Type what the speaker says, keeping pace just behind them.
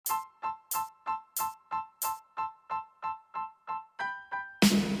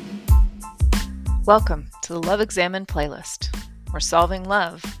Welcome to the Love Examined playlist. We're solving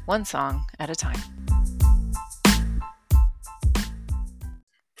love one song at a time.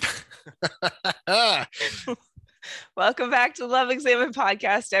 Welcome back to the Love Examined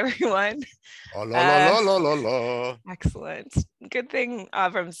podcast, everyone. Oh, la, la, la, la, la. Excellent. Good thing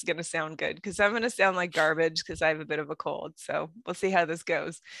Avram's going to sound good because I'm going to sound like garbage because I have a bit of a cold. So we'll see how this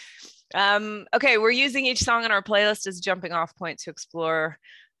goes. Okay, we're using each song on our playlist as a jumping off point to explore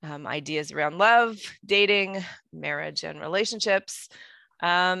ideas around love, dating, marriage, and relationships.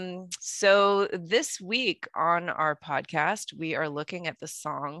 So this week on our podcast, we are looking at the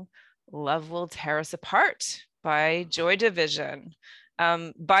song Love Will Tear Us Apart by Joy Division.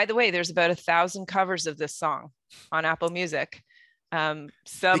 By the way, there's about 1,000 covers of this song on Apple Music. Some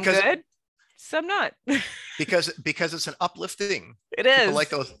good, some not. because it's an uplifting. It is.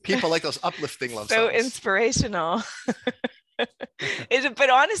 People like those uplifting love songs. So inspirational.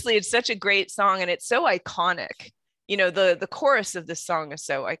 But honestly, it's such a great song and it's so iconic. You know, the chorus of the song is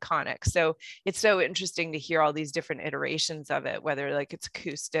so iconic. So it's so interesting to hear all these different iterations of it, whether like it's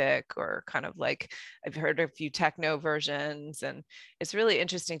acoustic or kind of like I've heard a few techno versions. And it's really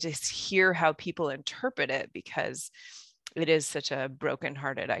interesting to hear how people interpret it because it is such a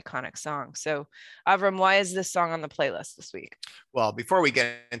broken-hearted, iconic song. So, Avram, why is this song on the playlist this week? Well, before we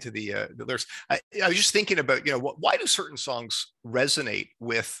get into the lyrics, I was just thinking about, why do certain songs resonate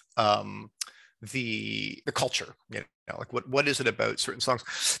with the culture? Like what is it about certain songs?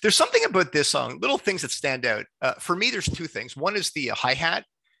 There's something about this song, little things that stand out. For me, there's two things. One is the hi-hat,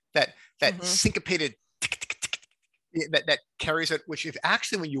 that syncopated that carries it, which if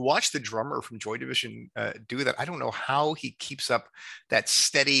actually when you watch the drummer from Joy Division do that, I don't know how he keeps up that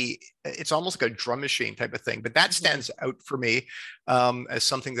steady, it's almost like a drum machine type of thing, but that stands out for me as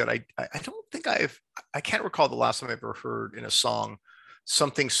something that I don't think I can't recall the last time I ever heard in a song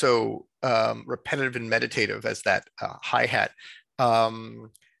something so repetitive and meditative as that hi-hat. And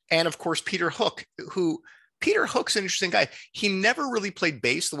of course, Peter Hook's an interesting guy. He never really played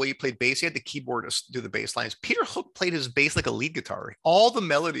bass the way he played bass. He had the keyboardist do the bass lines. Peter Hook played his bass like a lead guitar. All the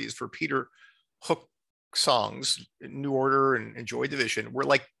melodies for Peter Hook songs, New Order and Joy Division, were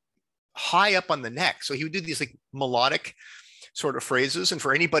like high up on the neck. So he would do these like melodic sort of phrases. And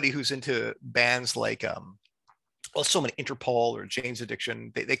for anybody who's into bands like so many Interpol or Jane's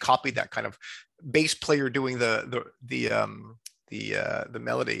Addiction, they copied that kind of bass player doing the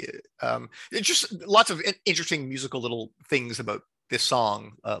melody. It's just lots of interesting musical little things about this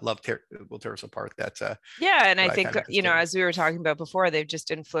song, Love Will Tear Us Apart. And I think, as we were talking about before, they've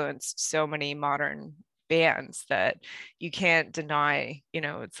just influenced so many modern bands that you can't deny.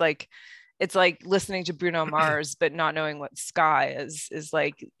 It's like listening to Bruno Mars, but not knowing what ska is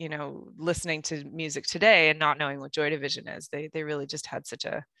like, listening to music today and not knowing what Joy Division is. They really just had such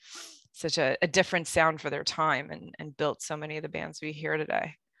a different sound for their time and built so many of the bands we hear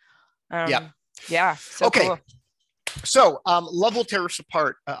today. So okay. Cool. So Love Will Tear Us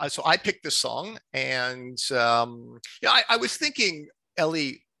Apart. So I picked this song and I was thinking,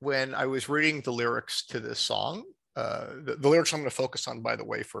 Ellie, when I was reading the lyrics to this song, the lyrics I'm going to focus on, by the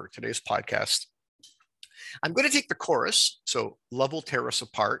way, for today's podcast, I'm going to take the chorus. So Love Will Tear Us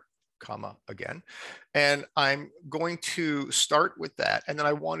Apart, comma again. And I'm going to start with that. And then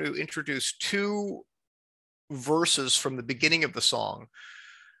I want to introduce two verses from the beginning of the song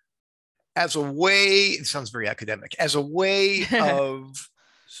as a way, it sounds very academic, as a way of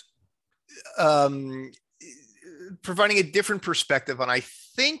providing a different perspective on, I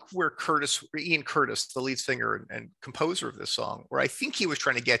think, where Ian Curtis, the lead singer and composer of this song, where I think he was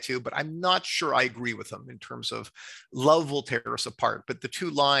trying to get to, but I'm not sure I agree with him in terms of love will tear us apart. But the two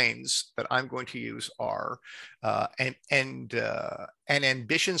lines that I'm going to use are, and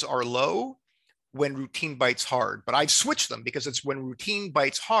ambitions are low when routine bites hard. But I've switched them because it's when routine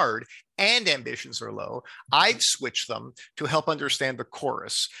bites hard and ambitions are low. I've switched them to help understand the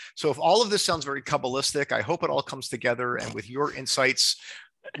chorus. So if all of this sounds very Kabbalistic, I hope it all comes together. And with your insights,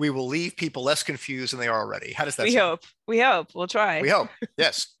 we will leave people less confused than they are already. How does that sound? We hope. We'll try. We hope.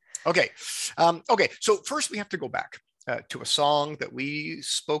 Yes. Okay. So first we have to go back to a song that we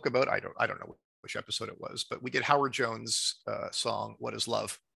spoke about. I don't know which episode it was, but we did Howard Jones' song, What is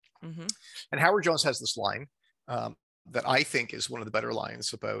Love? Mm-hmm. And Howard Jones has this line that I think is one of the better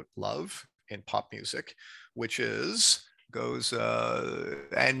lines about love in pop music, which goes,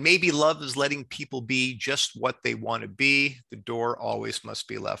 and maybe love is letting people be just what they want to be. The door always must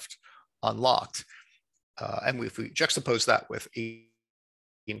be left unlocked. And if we juxtapose that with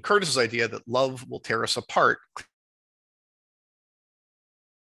Ian Curtis's idea that love will tear us apart,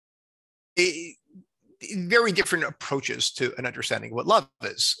 very different approaches to an understanding of what love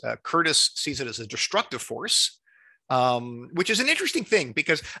is. Curtis sees it as a destructive force, which is an interesting thing,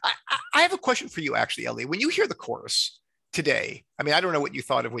 because I have a question for you, actually, Ellie. When you hear the chorus today, I mean, I don't know what you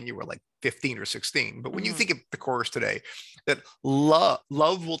thought of when you were like 15 or 16, but when you think of the chorus today, that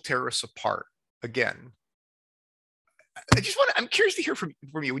love will tear us apart again. I'm curious to hear from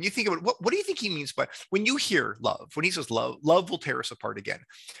you. When you think about what do you think he means by, when you hear love, when he says love will tear us apart again?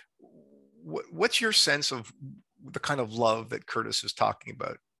 What's your sense of the kind of love that Curtis is talking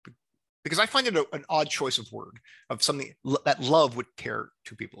about? Because I find it an odd choice of word, of something that love would tear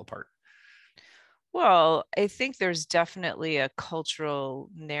two people apart. Well, I think there's definitely a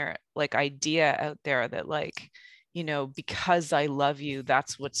cultural idea out there that, like, you know, because I love you,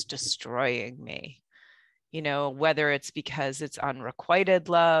 that's what's destroying me. You know, whether it's because it's unrequited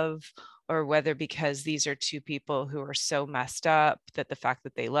love, or whether because these are two people who are so messed up that the fact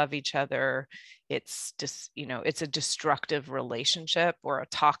that they love each other, it's just, you know, it's a destructive relationship, or a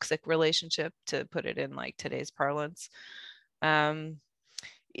toxic relationship, to put it in like today's parlance.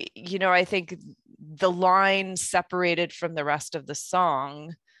 You know, I think the line separated from the rest of the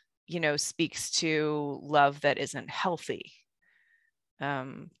song, you know, speaks to love that isn't healthy.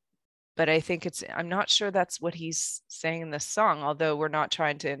 But I think I'm not sure that's what he's saying in this song, although we're not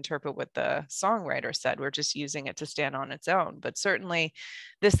trying to interpret what the songwriter said. We're just using it to stand on its own. But certainly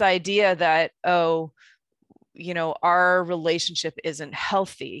this idea that, oh, you know, our relationship isn't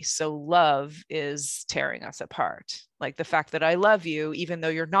healthy, so love is tearing us apart. Like the fact that I love you, even though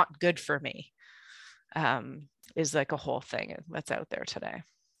you're not good for me, is like a whole thing that's out there today.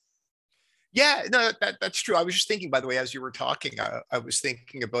 Yeah, no, that's true. I was just thinking, by the way, as you were talking, I was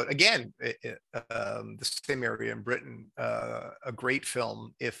thinking about, again, the same area in Britain, a great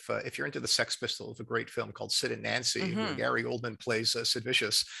film. If you're into the Sex Pistols, a great film called Sid and Nancy, where Gary Oldman plays Sid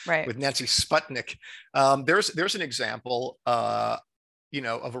Vicious, right, with Nancy Sputnik. There's an example, you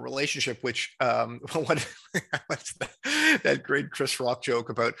know, of a relationship which, what's that great Chris Rock joke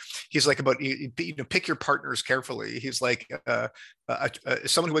about, he's like, about, you know, pick your partners carefully. He's like,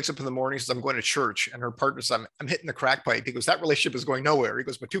 someone who wakes up in the morning says, I'm going to church, and her partner says, I'm hitting the crack pipe. He goes, that relationship is going nowhere. He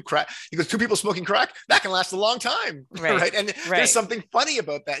goes, but two people smoking crack, that can last a long time. Right. And there's something funny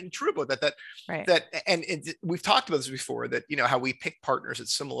about that and true about that, and we've talked about this before, that, you know, how we pick partners at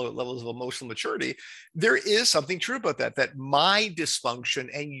similar levels of emotional maturity. There is something true about that my dysfunction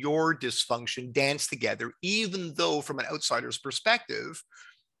and your dysfunction dance together, even though from an outsider's perspective,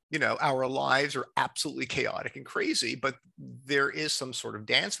 you know, our lives are absolutely chaotic and crazy, but there is some sort of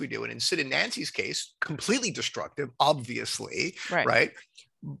dance we do. And in Sid and Nancy's case, completely destructive, obviously, right?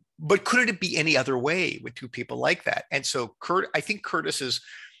 But could it be any other way with two people like that? And so I think Curtis is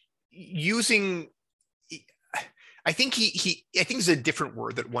using, I think I think it's a different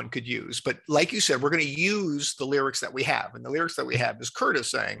word that one could use, but like you said, we're going to use the lyrics that we have, and the lyrics that we have is Curtis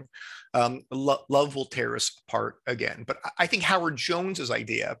saying, love will tear us apart again. But I think Howard Jones's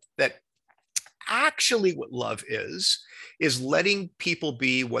idea that actually what love is letting people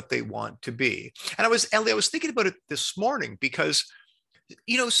be what they want to be. And Ellie, I was thinking about it this morning, because,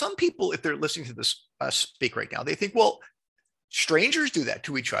 you know, some people, if they're listening to this speak right now, they think, well, strangers do that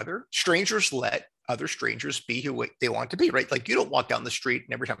to each other. Strangers let other strangers be who they want to be, right? Like, you don't walk down the street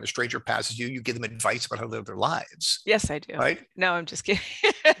and every time a stranger passes you, you give them advice about how to live their lives. Yes, I do. Right? No, I'm just kidding.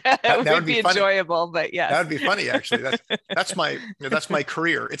 That would be enjoyable, but yeah, that would be funny. Actually, that's my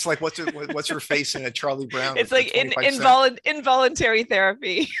career. It's like, what's her face in a Charlie Brown? It's like involuntary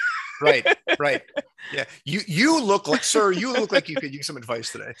therapy. Right. Yeah. You look like, sir, you look like you could use some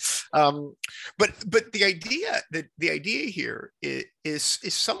advice today. But the idea here is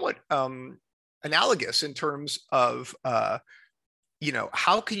somewhat analogous in terms of, you know,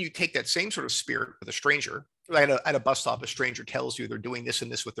 how can you take that same sort of spirit with a stranger? At a bus stop, a stranger tells you they're doing this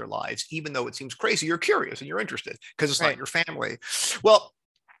and this with their lives, even though it seems crazy. You're curious and you're interested because it's not your family. Well,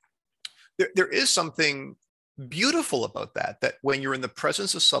 there is something beautiful about that when you're in the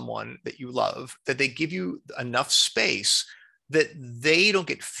presence of someone that you love, that they give you enough space that they don't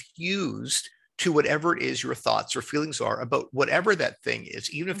get fused to whatever it is your thoughts or feelings are about whatever that thing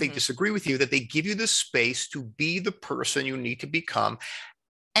is, even if they disagree with you, that they give you the space to be the person you need to become.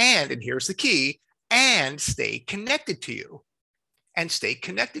 And here's the key, and stay connected to you.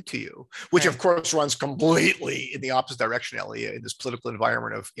 Which of course runs completely in the opposite direction, Ellie, in this political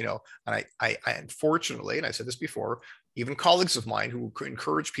environment of, you know, and I unfortunately, and I said this before, even colleagues of mine who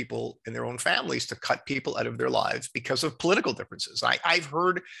encourage people in their own families to cut people out of their lives because of political differences. I've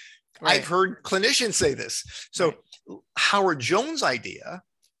heard clinicians say this. So Howard Jones' idea,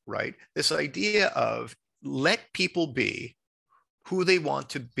 right? This idea of let people be who they want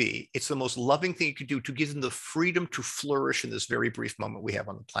to be. It's the most loving thing you could do to give them the freedom to flourish in this very brief moment we have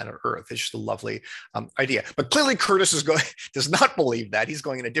on the planet Earth. It's just a lovely idea. But clearly Curtis does not believe that. He's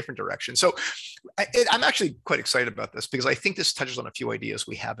going in a different direction. So I'm actually quite excited about this because I think this touches on a few ideas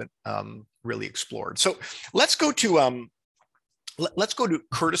we haven't really explored. So let's go to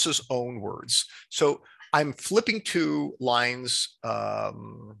Curtis's own words. So I'm flipping two lines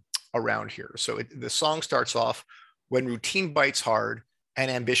around here. So the song starts off, when routine bites hard and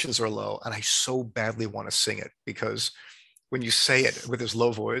ambitions are low. And I so badly want to sing it because when you say it with his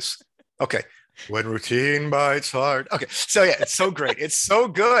low voice, okay, when routine bites hard. Okay, so yeah, it's so great. It's so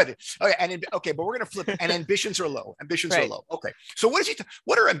good. Okay, but we're gonna flip it. And ambitions are low. Ambitions are low. Okay, so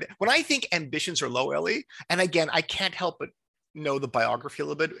when I think ambitions are low, Ellie, and again, I can't help but know the biography a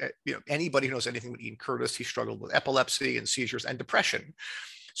little bit. Anybody who knows anything with Ian Curtis, he struggled with epilepsy and seizures and depression.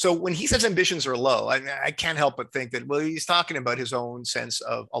 So when he says ambitions are low, I can't help but think that, well, he's talking about his own sense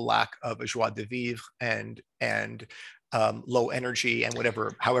of a lack of a joie de vivre and low energy and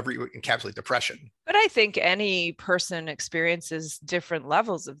however you encapsulate depression. But I think any person experiences different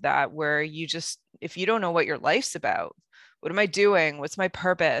levels of that, where if you don't know what your life's about, what am I doing? What's my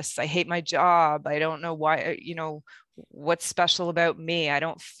purpose? I hate my job. I don't know why, what's special about me. I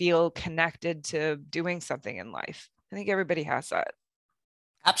don't feel connected to doing something in life. I think everybody has that.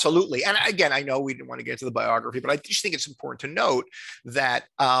 Absolutely. And again, I know we didn't want to get to the biography, but I just think it's important to note that,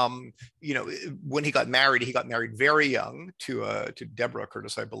 when he got married very young to Deborah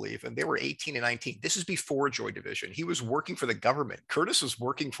Curtis, I believe, and they were 18 and 19. This is before Joy Division. He was working for the government. Curtis was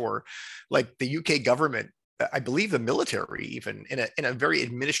working for like the UK government, I believe the military, even in a very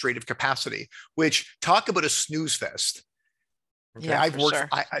administrative capacity, which talk about a snooze fest. Okay. Yeah, I've worked,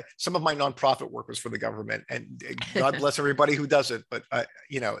 sure. some of my nonprofit work was for the government, and God bless everybody who does it. But,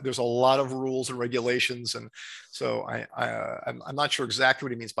 there's a lot of rules and regulations. And so I'm not sure exactly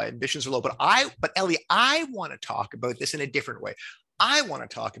what he means by ambitions are low, but Ellie, I want to talk about this in a different way. I want to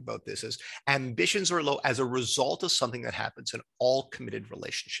talk about this as ambitions are low as a result of something that happens in all committed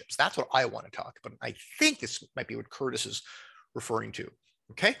relationships. That's what I want to talk about. I think this might be what Curtis is referring to.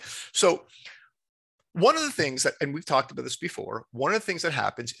 Okay. So one of the things that, and we've talked about this before, one of the things that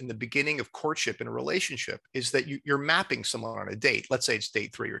happens in the beginning of courtship in a relationship is that you're mapping someone on a date. Let's say it's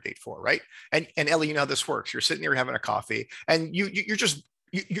date 3 or date 4, right? And Ellie, you know how this works. You're sitting there having a coffee, and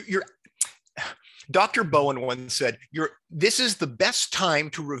you're Dr. Bowen once said, this is the best time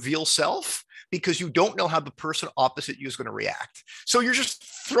to reveal self because you don't know how the person opposite you is going to react. So you're just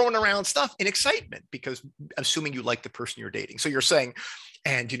throwing around stuff in excitement because assuming you like the person you're dating. So you're saying,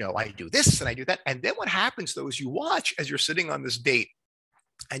 and I do this and I do that. And then what happens though is you watch as you're sitting on this date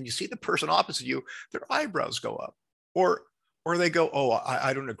and you see the person opposite you, their eyebrows go up or they go, oh,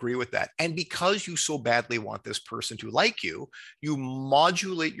 I don't agree with that. And because you so badly want this person to like you, you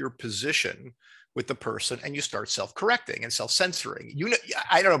modulate your position with the person and you start self-correcting and self-censoring.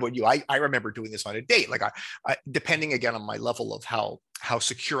 I don't know about you. I remember doing this on a date. Like I depending again on my level of how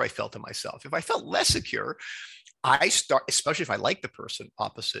secure I felt in myself. If I felt less secure, I start, especially if I like the person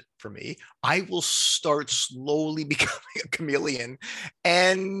opposite for me, I will start slowly becoming a chameleon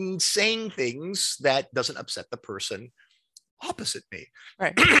and saying things that doesn't upset the person opposite me.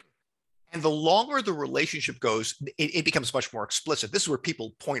 Right. And the longer the relationship goes, it becomes much more explicit. This is where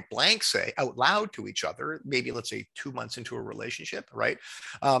people point blank say out loud to each other, maybe let's say 2 months into a relationship, right?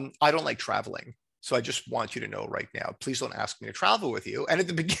 I don't like traveling. So I just want you to know right now, please don't ask me to travel with you. And at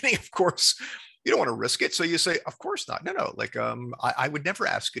the beginning, of course, you don't want to risk it. So you say, of course not. No. Like, I would never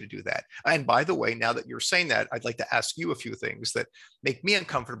ask you to do that. And by the way, now that you're saying that, I'd like to ask you a few things that make me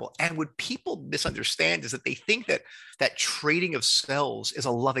uncomfortable. And what people misunderstand is that they think that trading of cells is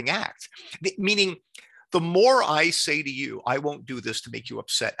a loving act, meaning the more I say to you, I won't do this to make you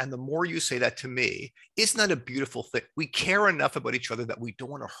upset. And the more you say that to me, isn't that a beautiful thing? We care enough about each other that we don't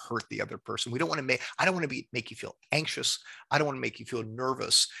want to hurt the other person. I don't want to make you feel anxious. I don't want to make you feel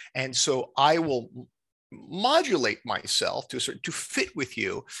nervous. And so I will modulate myself to fit with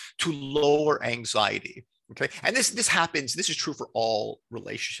you, to lower anxiety. Okay. And this happens. This is true for all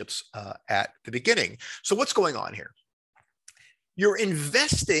relationships at the beginning. So what's going on here? You're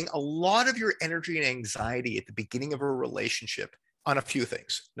investing a lot of your energy and anxiety at the beginning of a relationship on a few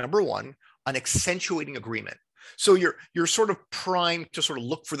things. Number one, on accentuating agreement. So you're sort of primed to sort of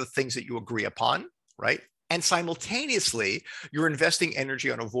look for the things that you agree upon, right? And simultaneously, you're investing energy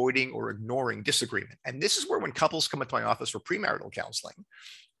on avoiding or ignoring disagreement. And this is where when couples come into my office for premarital counseling,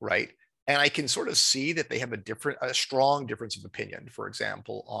 right? And I can sort of see that they have a strong difference of opinion, for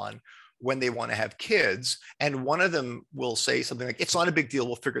example, on when they want to have kids. And one of them will say something like, it's not a big deal,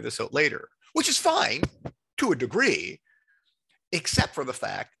 we'll figure this out later, which is fine to a degree. except for the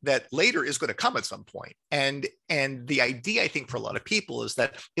fact that later is going to come at some point. And the idea, I think, for a lot of people is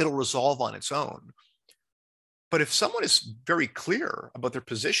that it'll resolve on its own. But if someone is very clear about their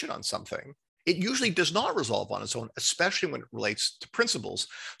position on something, it usually does not resolve on its own, especially when it relates to principles.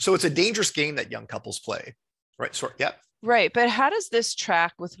 So it's a dangerous game that young couples play, right? So, yeah. Right. But how does this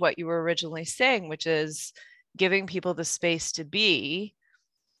track with what you were originally saying, which is giving people the space to be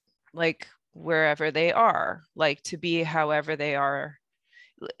like wherever they are, like to be however they are?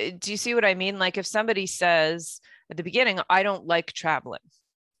 Do you see what I mean? Like if somebody says at the beginning, I don't like traveling,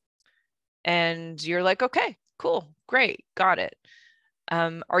 and you're like, okay, cool, great, got it.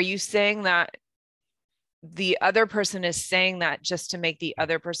 Are you saying that the other person is saying that just to make the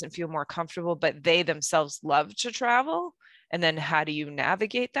other person feel more comfortable, but they themselves love to travel? And then how do you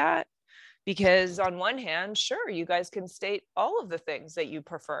navigate that? Because on one hand, sure, you guys can state all of the things that you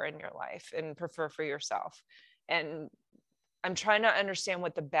prefer in your life and prefer for yourself. And I'm trying to understand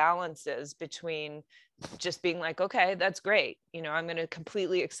what the balance is between just being like, okay, that's great. You know, I'm going to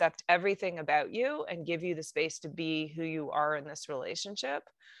completely accept everything about you and give you the space to be who you are in this relationship.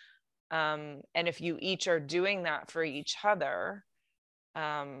 And if you each are doing that for each other,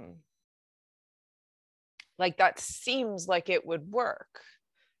 like that seems like it would work.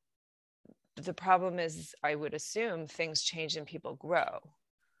 The problem is, I would assume things change and people grow.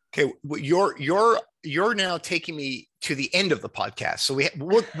 Okay, well, you're now taking me to the end of the podcast, so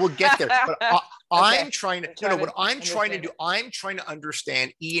we'll get there. But I'm trying to what I'm trying to do. I'm trying to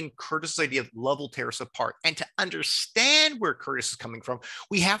understand Ian Curtis's idea of love will tear us apart, and to understand where Curtis is coming from,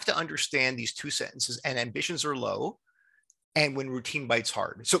 we have to understand these two sentences: and ambitions are low, and when routine bites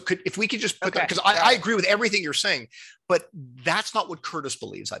hard. So if we could just put that, because I agree with everything you're saying, but that's not what Curtis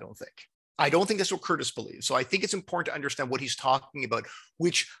believes. I don't think that's what Curtis believes. So I think it's important to understand what he's talking about,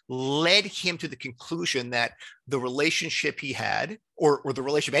 which led him to the conclusion that the relationship he had, or the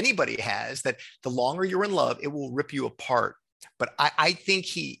relationship anybody has, that the longer you're in love, it will rip you apart. But I think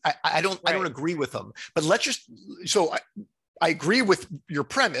I don't agree with him. But let's just, I agree with your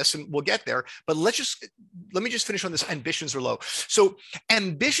premise, and we'll get there, but let me just finish on this. Ambitions are low. So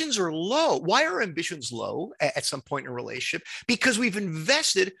ambitions are low. Why are ambitions low at some point in a relationship? Because we've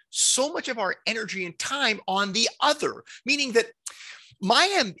invested so much of our energy and time on the other, meaning that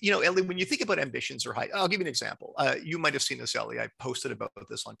Ellie, when you think about ambitions are high, I'll give you an example. You might have seen this, Ellie. I posted about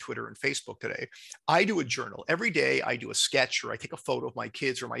this on Twitter and Facebook today. I do a journal every day. I do a sketch, or I take a photo of my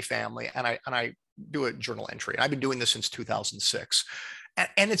kids or my family, and I do a journal entry. And I've been doing this since 2006.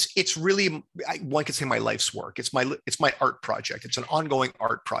 And it's really, one could say, my life's work. It's my art project. It's an ongoing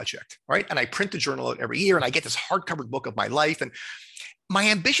art project, right? And I print the journal out every year, and I get this hardcover book of my life. And my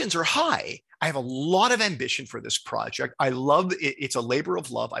ambitions are high. I have a lot of ambition for this project. I love it. It's a labor of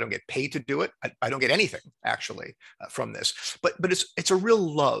love. I don't get paid to do it. I don't get anything actually from this, but it's a real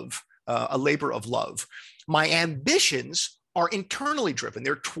love, a labor of love. My ambitions are internally driven.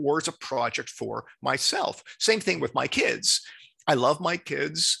 They're towards a project for myself. Same thing with my kids. I love my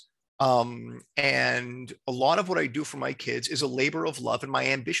kids. And a lot of what I do for my kids is a labor of love, and my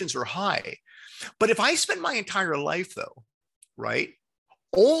ambitions are high. But if I spend my entire life, though, right,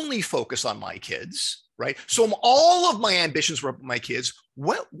 only focus on my kids, right? So all of my ambitions were my kids.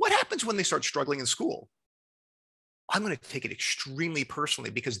 What happens when they start struggling in school? I'm going to take it extremely personally,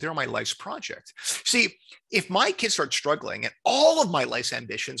 because they're my life's project. See, if my kids start struggling and all of my life's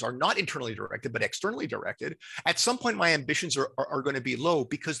ambitions are not internally directed, but externally directed, at some point my ambitions are going to be low,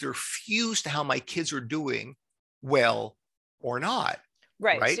 because they're fused to how my kids are doing well or not.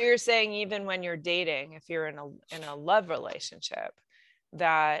 Right. So you're saying even when you're dating, if you're in a love relationship,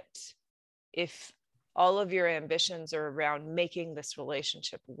 that if all of your ambitions are around making this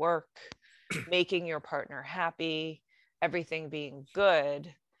relationship work, making your partner happy, everything being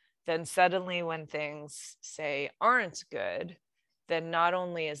good, then suddenly when things, say, aren't good, then not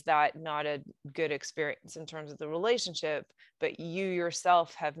only is that not a good experience in terms of the relationship, but you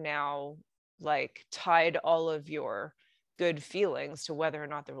yourself have now like tied all of your good feelings to whether or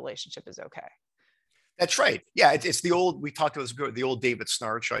not the relationship is okay. That's right. Yeah, it's the old, we talked about the old David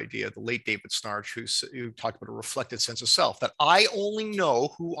Snarch idea, the late David Snarch, who talked about a reflected sense of self, that I only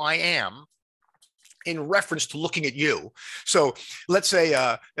know who I am in reference to looking at you. So let's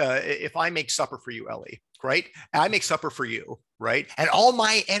say if I make supper for you, Ellie, right? I make supper for you, right? And all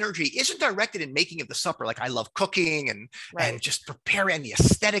my energy isn't directed in making of the supper. Like I love cooking and just preparing the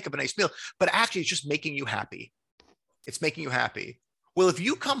aesthetic of a nice meal, but actually it's just making you happy. It's making you happy. Well, if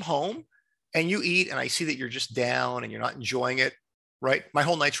you come home and you eat and I see that you're just down and you're not enjoying it, right? My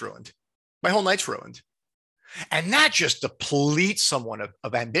whole night's ruined. My whole night's ruined. And that just depletes someone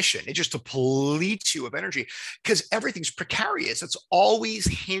of ambition. It just depletes you of energy because everything's precarious. It's always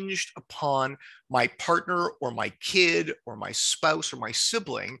hinged upon my partner or my kid or my spouse or my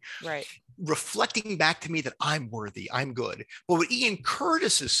sibling, Right. reflecting back to me that I'm worthy, I'm good. But what Ian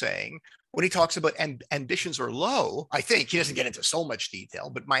Curtis is saying when he talks about ambitions are low, I think he doesn't get into so much detail,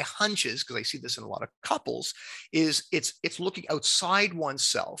 but my hunch is, because I see this in a lot of couples, is it's looking outside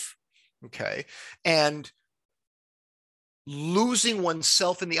oneself, okay, and losing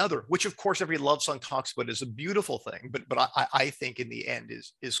oneself in the other, which of course every love song talks about is a beautiful thing, but I think in the end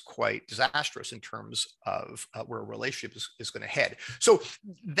is quite disastrous in terms of where a relationship is going to head. So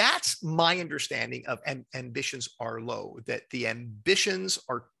that's my understanding of ambitions are low, that the ambitions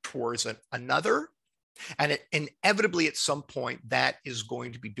are towards another, and inevitably at some point that is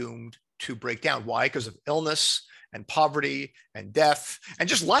going to be doomed to break down. Why? Because of illness and poverty and death and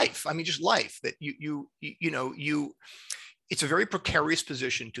just life. I mean, just life, that you it's a very precarious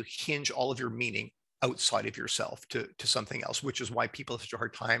position to hinge all of your meaning outside of yourself to something else, which is why people have such a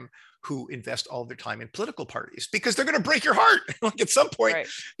hard time who invest all of their time in political parties, because they're going to break your heart. Like at some point, right,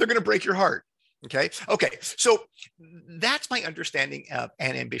 they're going to break your heart. Okay. So that's my understanding of,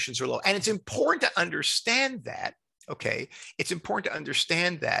 and ambitions are low. And it's important to understand that. Okay. It's important to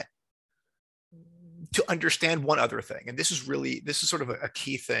understand that, to understand one other thing. And this is sort of a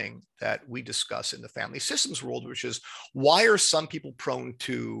key thing that we discuss in the family systems world, which is why are some people prone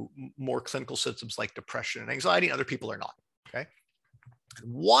to more clinical symptoms like depression and anxiety and other people are not, okay?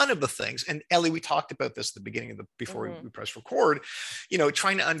 One of the things, and Ellie, we talked about this at the beginning of before we press record,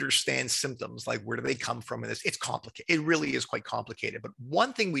 trying to understand symptoms, like where do they come from? And it's complicated. It really is quite complicated. But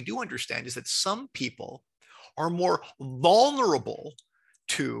one thing we do understand is that some people are more vulnerable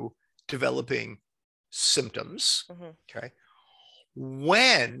to developing symptoms, okay,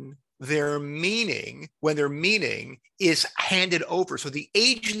 when their meaning is handed over. So the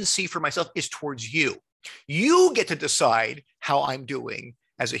agency for myself is towards you. You get to decide how I'm doing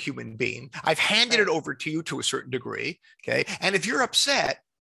as a human being. I've handed it over to you to a certain degree, okay? And if you're upset,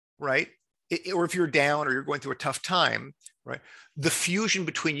 right, or if you're down or you're going through a tough time, right, the fusion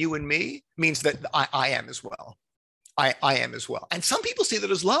between you and me means that I am as well. I am as well. And some people see that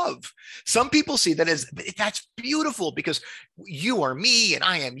as love. Some people see that as, that's beautiful because you are me and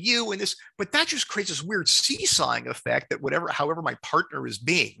I am you, and this, but that just creates this weird seesawing effect that however my partner is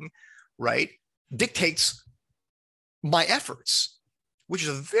being, right, dictates my efforts, which is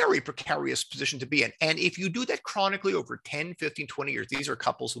a very precarious position to be in. And if you do that chronically over 10, 15, 20 years, these are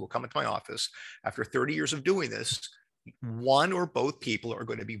couples who will come into my office after 30 years of doing this, one or both people are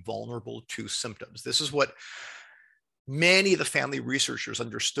going to be vulnerable to symptoms. This is what many of the family researchers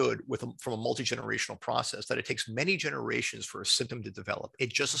understood from a multi-generational process, that it takes many generations for a symptom to develop.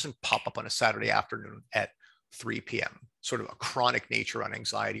 It just doesn't pop up on a Saturday afternoon at 3 p.m., sort of a chronic nature on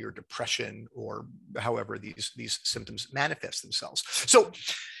anxiety or depression or however these symptoms manifest themselves. So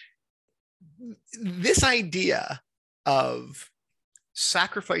this idea of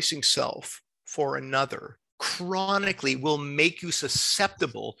sacrificing self for another chronically will make you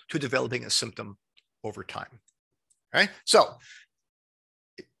susceptible to developing a symptom over time. Right. So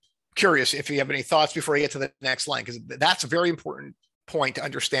curious if you have any thoughts before I get to the next line, because that's a very important point to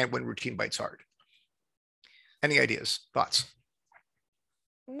understand when routine bites hard. Any ideas, thoughts?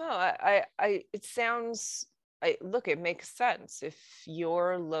 No, it sounds, look, it makes sense. If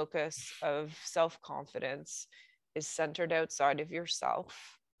your locus of self-confidence is centered outside of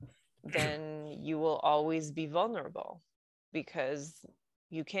yourself, then you will always be vulnerable because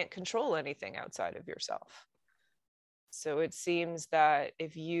you can't control anything outside of yourself. So it seems that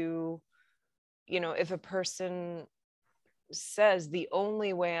if if a person says the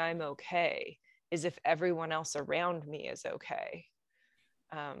only way I'm okay is if everyone else around me is okay,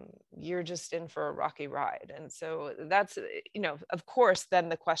 you're just in for a rocky ride. And so that's, of course, then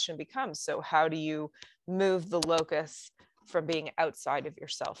the question becomes, so how do you move the locus from being outside of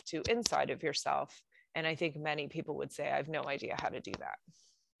yourself to inside of yourself? And I think many people would say, I have no idea how to do that.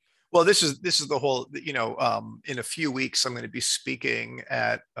 Well, this is the whole, in a few weeks, I'm going to be speaking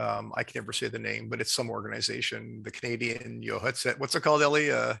at, I can never say the name, but it's some organization, the Canadian Yohetzet. What's it called,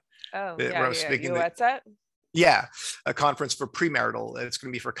 Ellie? Yohetzet? Yeah, a conference for premarital. It's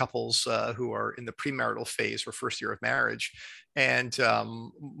going to be for couples who are in the premarital phase or first year of marriage. And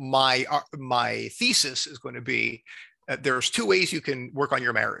my thesis is going to be, there's two ways you can work on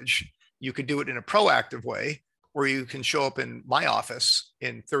your marriage. You could do it in a proactive way, or you can show up in my office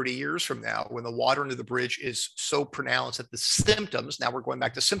in 30 years from now when the water under the bridge is so pronounced that the symptoms, now we're going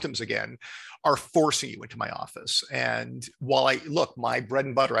back to symptoms again, are forcing you into my office. And while my bread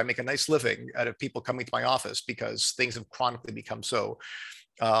and butter, I make a nice living out of people coming to my office because things have chronically become so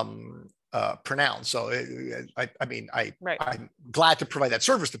pronounced. So I'm glad to provide that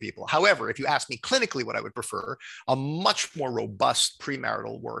service to people. However, if you ask me clinically what I would prefer, a much more robust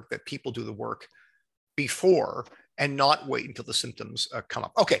premarital work that people do the work before and not wait until the symptoms come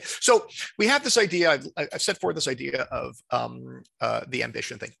up. Okay, so we have this idea, I've set forward this idea of the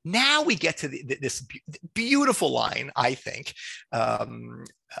ambition thing. Now we get to this beautiful line, I think,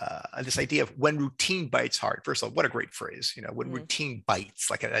 this idea of when routine bites hard. First of all, what a great phrase, when routine bites,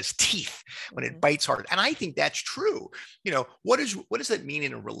 like it has teeth, when it bites hard. And I think that's true. What does that mean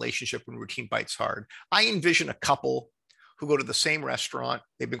in a relationship when routine bites hard? I envision a couple who go to the same restaurant.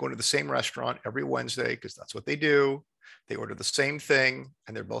 They've been going to the same restaurant every Wednesday because that's what they do. They order the same thing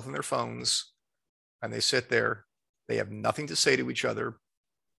and they're both on their phones and they sit there. They have nothing to say to each other,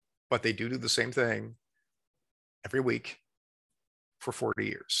 but they do the same thing every week for 40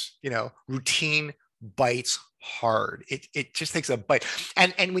 years. Routine bites hard. It just takes a bite.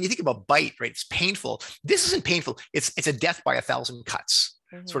 And when you think about bite, right, it's painful. This isn't painful. It's a death by 1,000 cuts.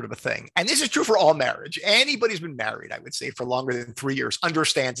 Sort of a thing. And this is true for all marriage. Anybody who's been married, I would say, for longer than 3 years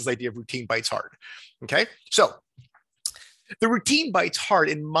understands this idea of routine bites hard. Okay. So the routine bites hard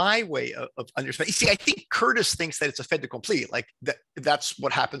in my way of understanding. You see, I think Curtis thinks that it's a fait accompli, like that's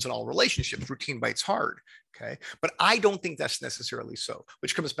what happens in all relationships. Routine bites hard. Okay. But I don't think that's necessarily so,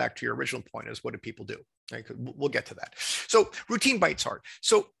 which comes back to your original point is what do people do? Right? We'll get to that. So routine bites hard.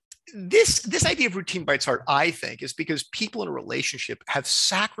 So this idea of routine bites hard, I think, is because people in a relationship have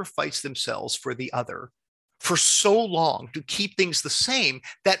sacrificed themselves for the other for so long to keep things the same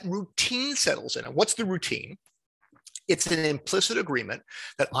that routine settles in. And what's the routine? It's an implicit agreement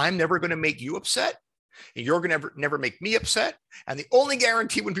that I'm never going to make you upset and you're going to never make me upset. And the only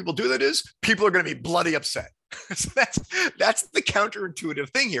guarantee when people do that is people are going to be bloody upset. So that's the counterintuitive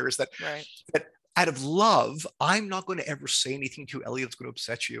thing here is that, that out of love, I'm not going to ever say anything to Ellie that's going to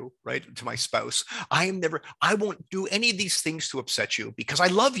upset you, right? To my spouse. I won't do any of these things to upset you because I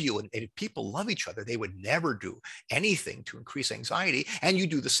love you. And if people love each other, they would never do anything to increase anxiety. And you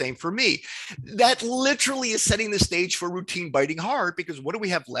do the same for me. That literally is setting the stage for routine biting hard because what do we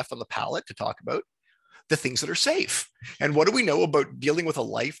have left on the palette to talk about? The things that are safe. And what do we know about dealing with a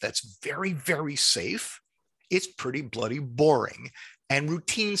life that's very, very safe? It's pretty bloody boring. And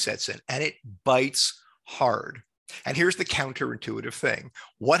routine sets in and it bites hard. And here's the counterintuitive thing.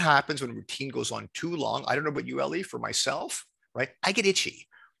 What happens when routine goes on too long? I don't know about you, Ellie, for myself, right? I get itchy.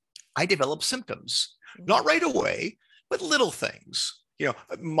 I develop symptoms, not right away, but little things.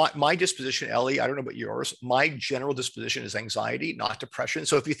 My disposition, Ellie, I don't know about yours. My general disposition is anxiety, not depression.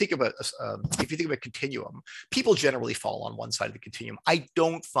 So if you think of a continuum, people generally fall on one side of the continuum. I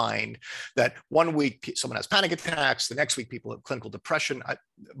don't find that one week someone has panic attacks, the next week people have clinical depression.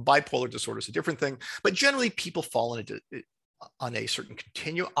 Bipolar disorder is a different thing, but generally people fall into on a certain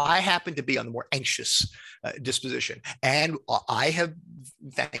continuum. I happen to be on the more anxious disposition. And I have,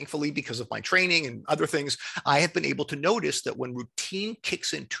 thankfully, because of my training and other things, I have been able to notice that when routine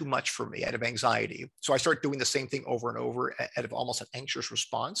kicks in too much for me out of anxiety, so I start doing the same thing over and over out of almost an anxious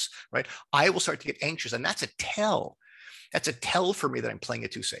response, right? I will start to get anxious. And that's a tell. That's a tell for me that I'm playing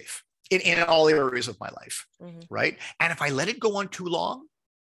it too safe in all areas of my life, right? And if I let it go on too long,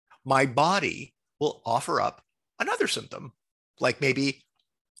 my body will offer up another symptom, like maybe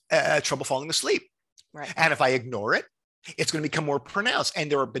trouble falling asleep. Right. And if I ignore it, it's going to become more pronounced. And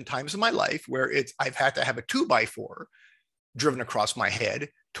there have been times in my life where I've had to have a 2x4 driven across my head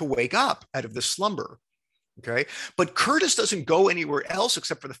to wake up out of this slumber. Okay. But Curtis doesn't go anywhere else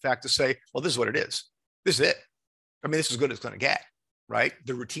except for the fact to say, well, this is what it is. This is it. I mean, this is as good as it's going to get, right?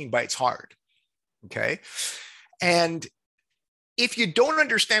 The routine bites hard. Okay. And if you don't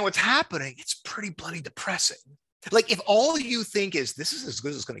understand what's happening, it's pretty bloody depressing. Like if all you think is this is as good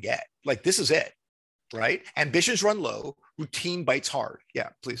as it's going to get, like this is it, right? Ambitions run low, routine bites hard. Yeah,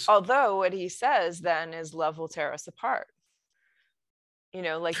 please. Although what he says then is love will tear us apart.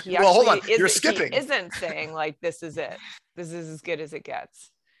 Like he well, hold on. You're skipping. He isn't saying like this is it. This is as good as it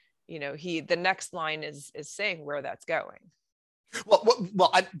gets. The next line is saying where that's going.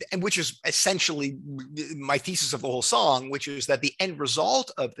 And which is essentially my thesis of the whole song, which is that the end result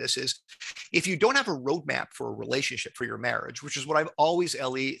of this is if you don't have a roadmap for a relationship, for your marriage, which is what I've always,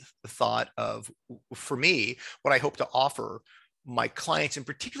 Ellie, thought of for me, what I hope to offer my clients, in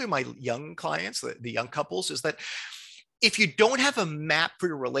particular my young clients, the young couples, is that if you don't have a map for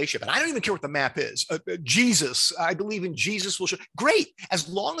your relationship, and I don't even care what the map is, Jesus, I believe in Jesus will show, great. As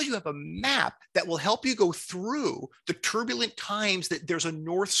long as you have a map that will help you go through the turbulent times, that there's a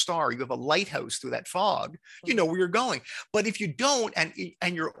North Star, you have a lighthouse through that fog, you know where you're going. But if you don't,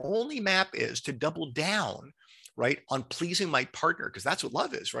 and your only map is to double down, right, on pleasing my partner, because that's what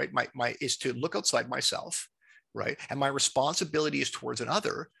love is, right? My is to look outside myself, right? And my responsibility is towards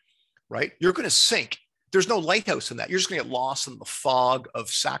another, right? You're going to sink. There's no lighthouse in that. You're just going to get lost in the fog of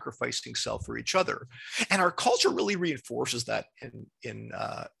sacrificing self for each other. And our culture really reinforces that in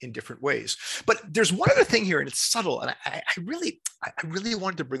different ways. But there's one other thing here, and it's subtle. And I really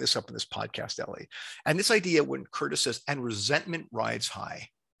wanted to bring this up in this podcast, Ellie. And this idea when Curtis says, and resentment rides high.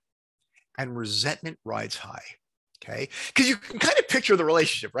 And resentment rides high. Okay. Because you can kind of picture the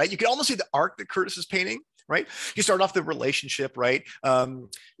relationship, right? You can almost see the arc that Curtis is painting. Right? You start off the relationship, right?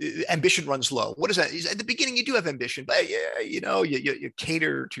 Ambition runs low. What is that? At the beginning, you do have ambition, but you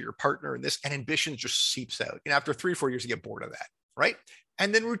cater to your partner and ambition just seeps out. And after 3 or 4 years, you get bored of that, right?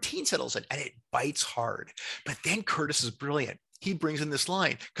 And then routine settles in and it bites hard. But then Curtis is brilliant. He brings in this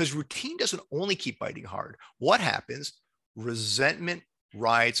line because routine doesn't only keep biting hard. What happens? Resentment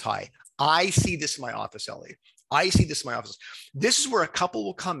rides high. I see this in my office, Ellie. I see this in my office. This is where a couple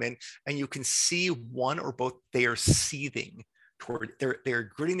will come in and you can see one or both, they are seething toward,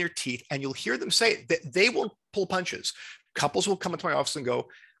 they're gritting their teeth, and you'll hear them say that they won't pull punches. Couples will come into my office and go,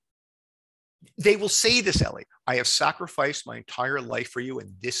 they will say this, Ellie, I have sacrificed my entire life for you,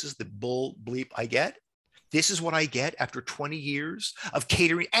 and this is the bull bleep I get. This is what I get after 20 years of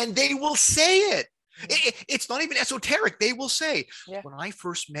catering. And they will say it. It's not even esoteric. They will say, when I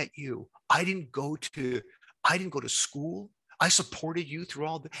first met you, I didn't go to school. I supported you through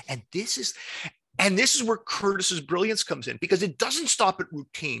all and this is where Curtis's brilliance comes in, because it doesn't stop at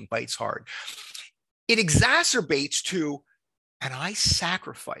routine bites hard. It exacerbates to, and I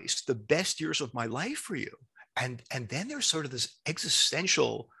sacrificed the best years of my life for you. And then there's sort of this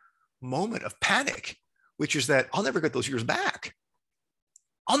existential moment of panic, which is that I'll never get those years back.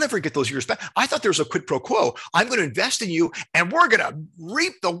 I'll never get those years back. I thought there was a quid pro quo. I'm going to invest in you and we're going to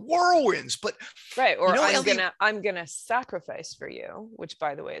reap the whirlwinds. But right. Or I'm going to sacrifice for you, which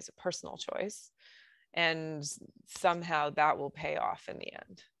by the way is a personal choice. And somehow that will pay off in the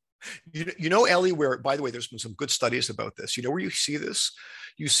end. You know, Ellie, where, by the way, there's been some good studies about this. You know where you see this?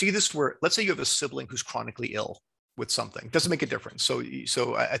 You see this where, let's say you have a sibling who's chronically ill with something. Doesn't make a difference.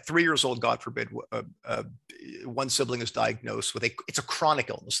 So at 3 years old, God forbid, one sibling is diagnosed with it's a chronic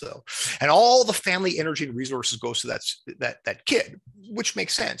illness though, and all the family energy and resources goes to that kid, which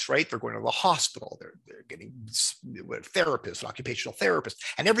makes sense, right? They're going to the hospital, they're getting therapists, occupational therapists,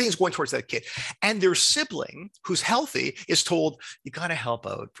 and everything's going towards that kid. And their sibling who's healthy is told, you got to help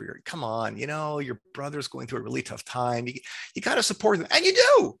out come on, your brother's going through a really tough time. You got to support them, and you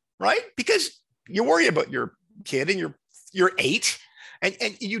do, right? Because you worry about your kid and you're 8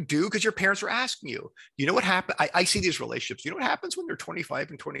 and you do because your parents are asking you. You know what happened? I see these relationships. You know what happens when they're 25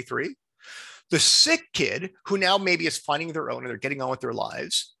 and 23? The sick kid who now maybe is finding their own and they're getting on with their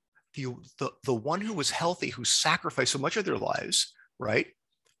lives, the one who was healthy, who sacrificed so much of their lives, right,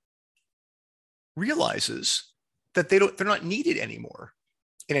 realizes that they're not needed anymore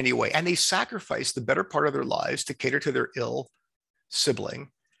in any way, and they sacrifice the better part of their lives to cater to their ill sibling,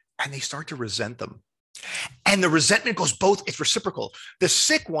 and they start to resent them. And the resentment goes both, it's reciprocal. The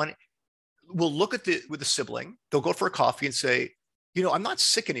sick one will look at with the sibling, they'll go for a coffee and say, I'm not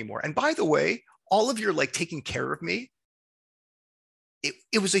sick anymore. And by the way, all of your taking care of me,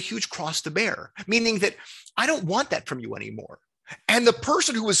 it was a huge cross to bear, meaning that I don't want that from you anymore. And the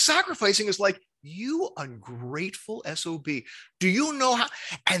person who was sacrificing is like, you ungrateful SOB. Do you know how?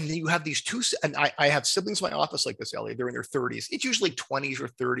 And then you have these two, and I have siblings in my office like this, Ellie, they're in their 30s. It's usually 20s or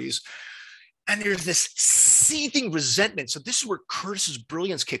 30s. And there's this seething resentment. So this is where Curtis's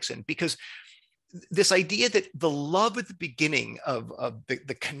brilliance kicks in, because this idea that the love at the beginning of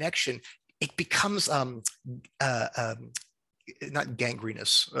the connection, it becomes not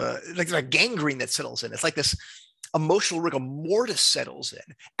gangrenous, like a gangrene that settles in. It's like this emotional rigor mortis settles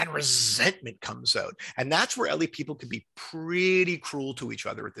in and resentment comes out. And that's where, Ellie, people can be pretty cruel to each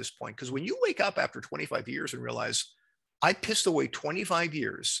other at this point. Because when you wake up after 25 years and realize, I pissed away 25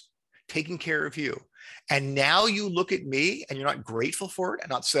 years taking care of you, and now you look at me and you're not grateful for it, and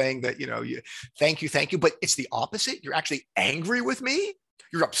not saying that, thank you, but it's the opposite. You're actually angry with me.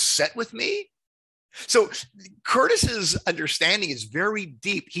 You're upset with me. So Curtis's understanding is very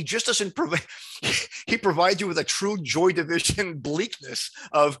deep. He just doesn't provide, he provides you with a true Joy Division bleakness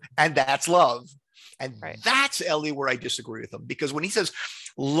of, and that's love. And that's, Ellie, where I disagree with him, because when he says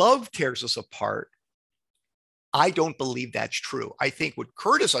love tears us apart, I don't believe that's true. I think what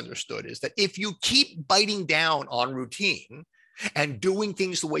Curtis understood is that if you keep biting down on routine and doing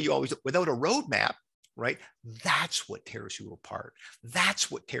things the way you always do without a roadmap, right? That's what tears you apart. That's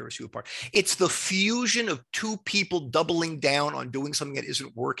what tears you apart. It's the fusion of two people doubling down on doing something that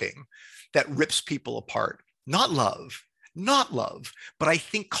isn't working that rips people apart, not love. Not love, but I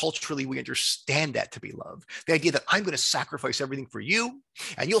think culturally we understand that to be love. The idea that I'm going to sacrifice everything for you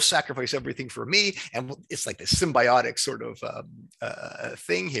and you'll sacrifice everything for me. And it's like this symbiotic sort of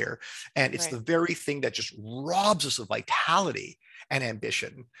thing here. And it's Right. the very thing that just robs us of vitality and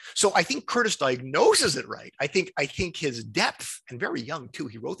ambition. So I think Curtis diagnoses it right. I think his depth, and very young too,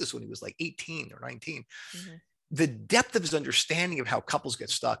 he wrote this when he was like 18 or 19. Mm-hmm. The depth of his understanding of how couples get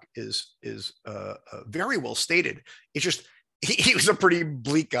stuck is very well stated. It's just he was a pretty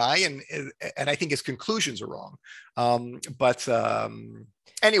bleak guy, and I think his conclusions are wrong.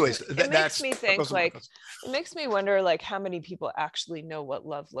 Anyways, It makes me think like thoughts. it makes me wonder like how many people actually know what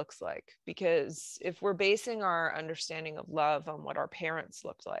love looks like, because if we're basing our understanding of love on what our parents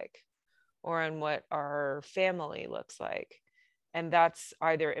looked like or on what our family looks like, and that's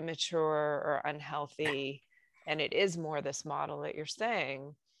either immature or unhealthy, and it is more this model that you're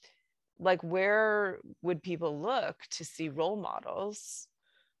saying, like where would people look to see role models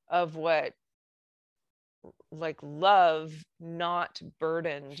of what like love not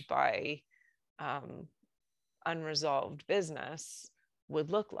burdened by unresolved business would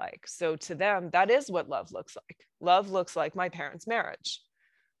look like? So to them, that is what love looks like. Love looks like my parents' marriage,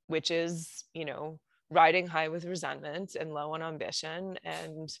 which is, you know, riding high with resentment and low on ambition,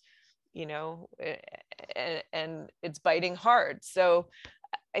 and you know, and it's biting hard. So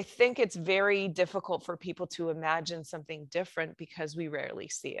I think it's very difficult for people to imagine something different because we rarely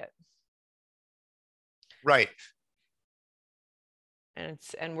see it. Right.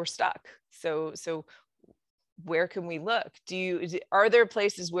 And we're stuck. So where can we look? Are there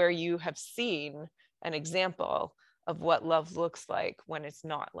places where you have seen an example of what love looks like when it's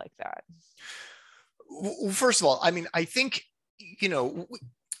not like that? Well, first of all, I mean, I think, you know,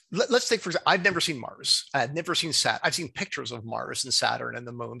 let's take, for example, I've never seen Mars. I've never seen Saturn. I've seen pictures of Mars and Saturn and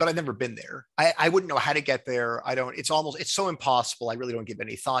the moon, but I've never been there. I wouldn't know how to get there. It's so impossible. I really don't give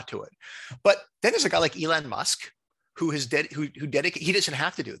any thought to it. But then there's a guy like Elon Musk who he doesn't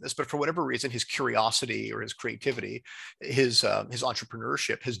have to do this, but for whatever reason, his curiosity or his creativity, his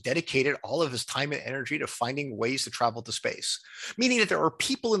entrepreneurship has dedicated all of his time and energy to finding ways to travel to space. Meaning that there are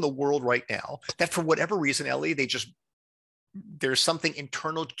people in the world right now that for whatever reason, Ellie, there's something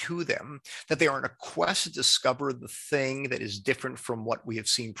internal to them that they are on a quest to discover the thing that is different from what we have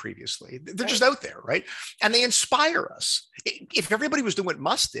seen previously. They're just out there, right? And they inspire us. If everybody was doing what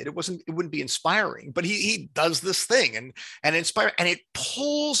Musk did, it wouldn't be inspiring. But he does this thing and inspire, and it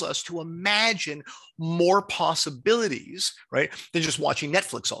pulls us to imagine more possibilities, right, than just watching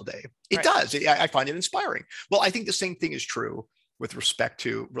Netflix all day. It does. I find it inspiring. Well, I think the same thing is true with respect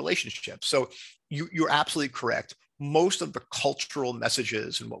to relationships. So you're absolutely correct. Most of the cultural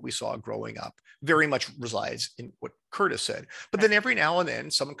messages and what we saw growing up very much resides in what Curtis said. But then every now and then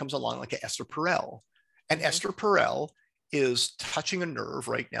someone comes along like Esther Perel. And Esther Perel is touching a nerve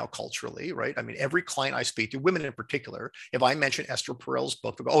right now culturally, right? I mean, every client I speak to, women in particular, if I mention Esther Perel's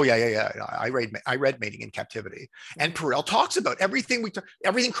book, they'll go, oh yeah. I read Mating in Captivity. And Perel talks about everything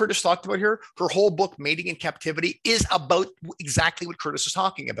everything Curtis talked about here. Her whole book, Mating in Captivity, is about exactly what Curtis is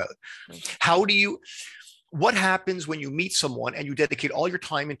talking about. What happens when you meet someone and you dedicate all your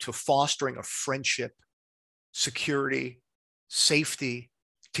time into fostering a friendship, security, safety,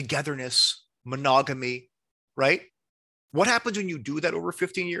 togetherness, monogamy, right? What happens when you do that over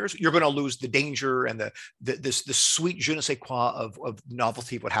 15 years? You're going to lose the danger and the sweet je ne sais quoi of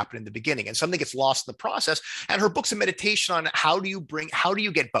novelty of what happened in the beginning. And something gets lost in the process. And her book's a meditation on how do you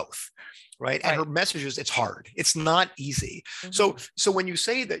get both, right? And her message is, it's hard. It's not easy. So when you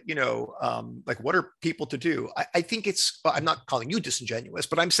say that, you know, like what are people to do? I think I'm not calling you disingenuous,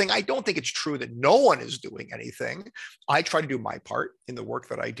 but I'm saying I don't think it's true that no one is doing anything. I try to do my part in the work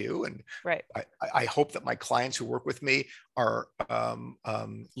that I do. And I hope that my clients who work with me are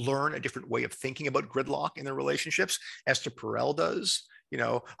learn a different way of thinking about gridlock in their relationships. Esther Perel does. You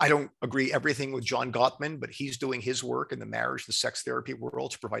know, I don't agree everything with John Gottman, but he's doing his work in the marriage, the sex therapy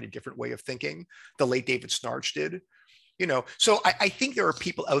world to provide a different way of thinking. The late David Snarch did. You know, so I think there are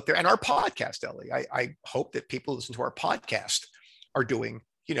people out there, and our podcast, Ellie, I hope that people who listen to our podcast are doing,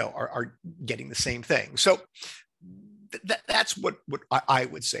 you know, are getting the same thing. So that's what I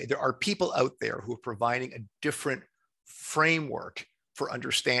would say. There are people out there who are providing a different framework for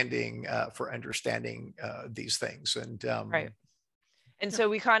understanding these things. And And so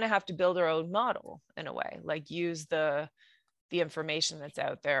we kind of have to build our own model in a way, like use the information that's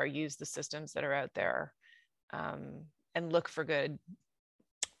out there, use the systems that are out there, and look for good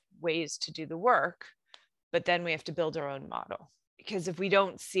ways to do the work. But then we have to build our own model, because if we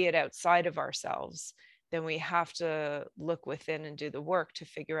don't see it outside of ourselves, then we have to look within and do the work to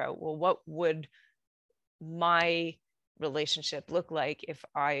figure out, well, what would my relationship look like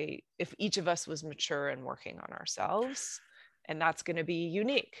if each of us was mature and working on ourselves? And that's going to be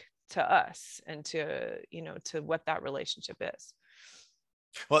unique to us and to, to what that relationship is.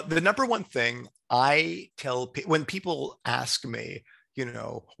 Well, the number one thing I tell when people ask me,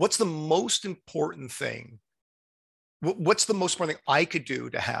 what's the most important thing? What's the most important thing I could do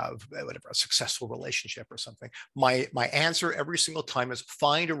to have whatever a successful relationship or something? My answer every single time is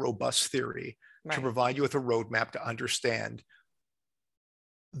find a robust theory to provide you with a roadmap to understand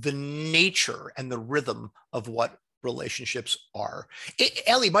the nature and the rhythm of what relationships are.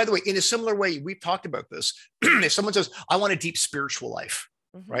 Ellie, by the way, in a similar way, we've talked about this. If someone says, I want a deep spiritual life,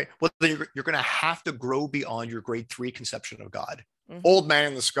 right? Well, then you're going to have to grow beyond your grade 3 conception of God. Old man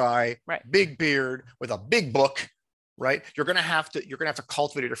in the sky, big beard with a big book, right? You're going to have to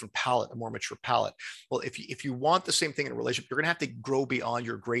cultivate a different palate, a more mature palate. Well, if you want the same thing in a relationship, you're going to have to grow beyond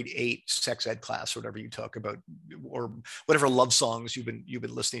your grade 8 sex ed class or whatever you talk about, or whatever love songs you've been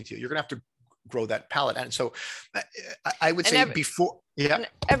listening to. You're going to have to grow that palate. And so I would say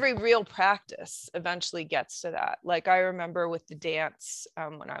every real practice eventually gets to that. Like I remember with the dance,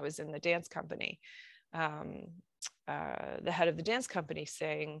 when I was in the dance company, the head of the dance company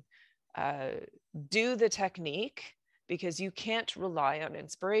saying, do the technique, because you can't rely on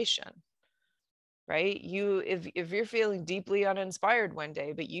inspiration, right? If you're feeling deeply uninspired one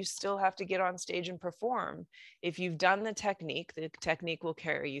day, but you still have to get on stage and perform, if you've done the technique will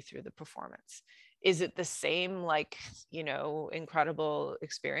carry you through the performance. Is it the same, incredible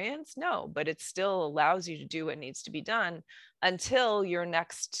experience? No, but it still allows you to do what needs to be done until your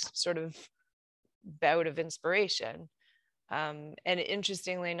next sort of bout of inspiration. And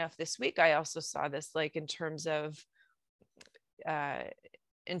interestingly enough, this week, I also saw this, like in terms of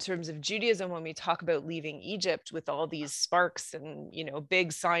Judaism, when we talk about leaving Egypt with all these sparks and,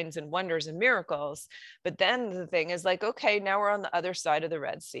 big signs and wonders and miracles. But then the thing is like, okay, now we're on the other side of the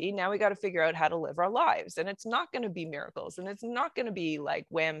Red Sea. Now we got to figure out how to live our lives. And it's not going to be miracles. And it's not going to be like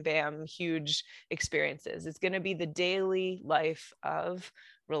wham, bam, huge experiences. It's going to be the daily life of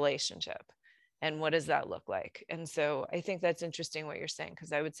relationship. And what does that look like? And so I think that's interesting what you're saying,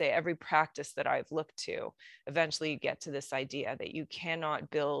 because I would say every practice that I've looked to, eventually you get to this idea that you cannot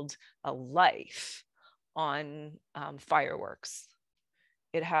build a life on fireworks.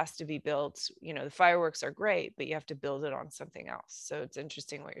 It has to be built, the fireworks are great, but you have to build it on something else. So it's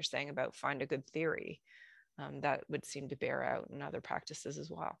interesting what you're saying about find a good theory. That would seem to bear out in other practices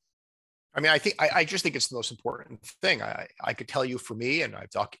as well. I mean, I just think it's the most important thing. I could tell you for me, and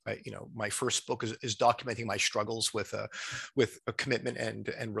my first book is documenting my struggles with a commitment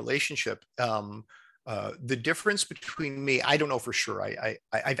and relationship. The difference between me, I don't know for sure.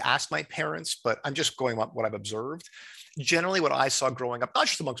 I've asked my parents, but I'm just going on what I've observed. Generally, what I saw growing up, not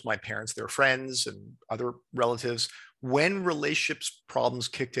just amongst my parents, their friends and other relatives, when relationships problems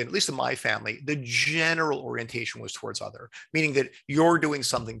kicked in, at least in my family, the general orientation was towards other, meaning that you're doing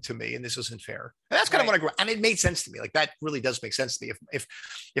something to me and this isn't fair. And that's kind of what I grew up, and it made sense to me. Like that really does make sense to me.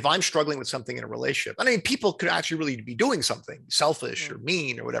 If I'm struggling with something in a relationship, I mean, people could actually really be doing something selfish or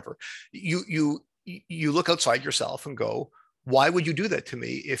mean or whatever. You look outside yourself and go, why would you do that to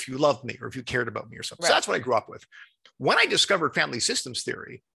me if you loved me or if you cared about me or something? So that's what I grew up with. When I discovered family systems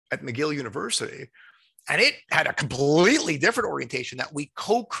theory at McGill University, and it had a completely different orientation, that we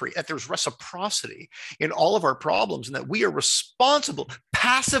co-create, that there's reciprocity in all of our problems, and that we are responsible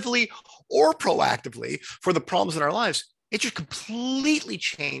passively or proactively for the problems in our lives. It just completely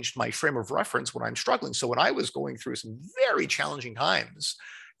changed my frame of reference when I'm struggling. So when I was going through some very challenging times,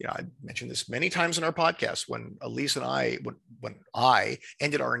 I mentioned this many times in our podcast, when Elise and I, when I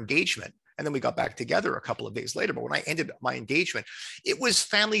ended our engagement, and then we got back together a couple of days later. But when I ended my engagement, it was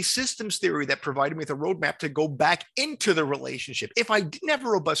family systems theory that provided me with a roadmap to go back into the relationship. If I didn't have a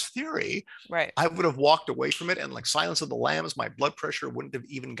robust theory, I would have walked away from it. And like Silence of the Lambs, my blood pressure wouldn't have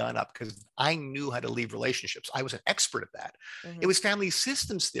even gone up, because I knew how to leave relationships. I was an expert at that. It was family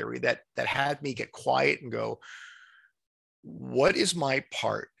systems theory that had me get quiet and go, what is my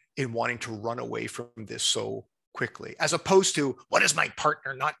part in wanting to run away from this so quickly, as opposed to what does my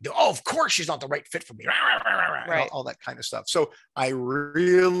partner not do? Oh, of course she's not the right fit for me, all that kind of stuff. So I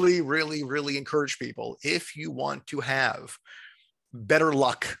really, really, really encourage people, if you want to have better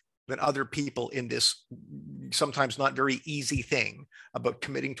luck than other people in this sometimes not very easy thing about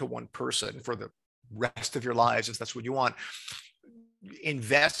committing to one person for the rest of your lives, if that's what you want.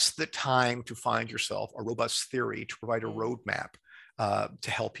 Invest the time to find yourself a robust theory to provide a roadmap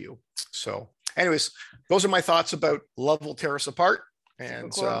to help you. So anyways, those are my thoughts about Love Will Tear Us Apart.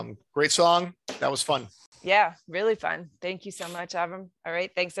 And cool. Great song. That was fun. Yeah, really fun. Thank you so much, Avram. All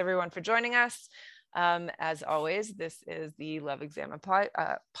right. Thanks everyone for joining us. As always, this is the Love Exam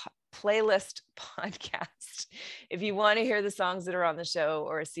playlist podcast. If you want to hear the songs that are on the show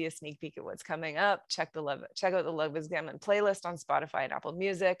or see a sneak peek at what's coming up, check out the Love Exam playlist on Spotify and Apple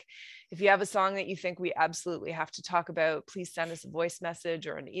Music. If you have a song that you think we absolutely have to talk about, please send us a voice message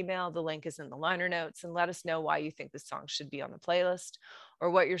or an email. The link is in the liner notes, and let us know why you think the song should be on the playlist or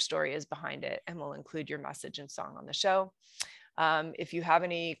what your story is behind it, and we'll include your message and song on the show. If you have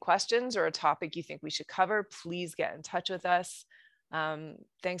any questions or a topic you think we should cover, please get in touch with us.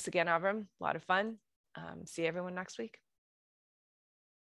 Thanks again, Avram. A lot of fun. See everyone next week.